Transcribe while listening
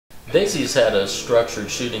Daisy's had a structured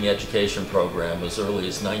shooting education program as early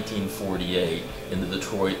as 1948 in the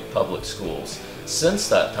Detroit public schools. Since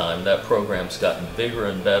that time, that program's gotten bigger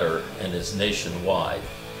and better and is nationwide.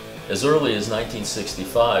 As early as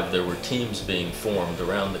 1965, there were teams being formed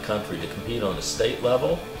around the country to compete on a state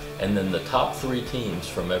level, and then the top 3 teams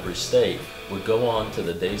from every state would go on to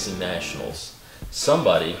the Daisy Nationals.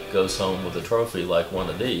 Somebody goes home with a trophy like one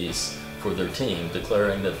of these for their team,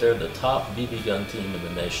 declaring that they're the top BB gun team in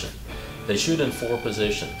the nation. They shoot in 4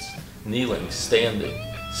 positions: kneeling, standing,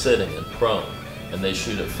 sitting, and prone, and they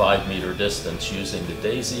shoot at 5-meter distance using the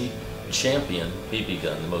Daisy Champion BB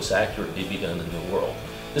gun, the most accurate BB gun in the world.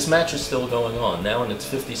 This match is still going on. Now in its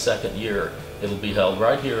 52nd year, it'll be held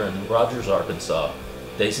right here in Rogers, Arkansas,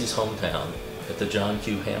 Daisy's hometown, at the John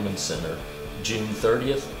Q. Hammons Center, June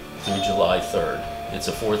 30th through July 3rd. It's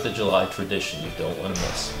a 4th of July tradition you don't want to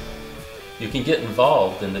miss. You can get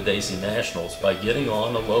involved in the Daisy Nationals by getting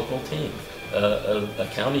on a local team, a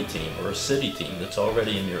county team or a city team that's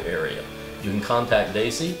already in your area. You can contact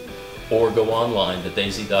Daisy or go online to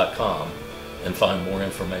daisy.com and find more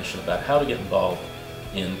information about how to get involved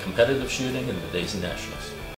in competitive shooting in the Daisy Nationals.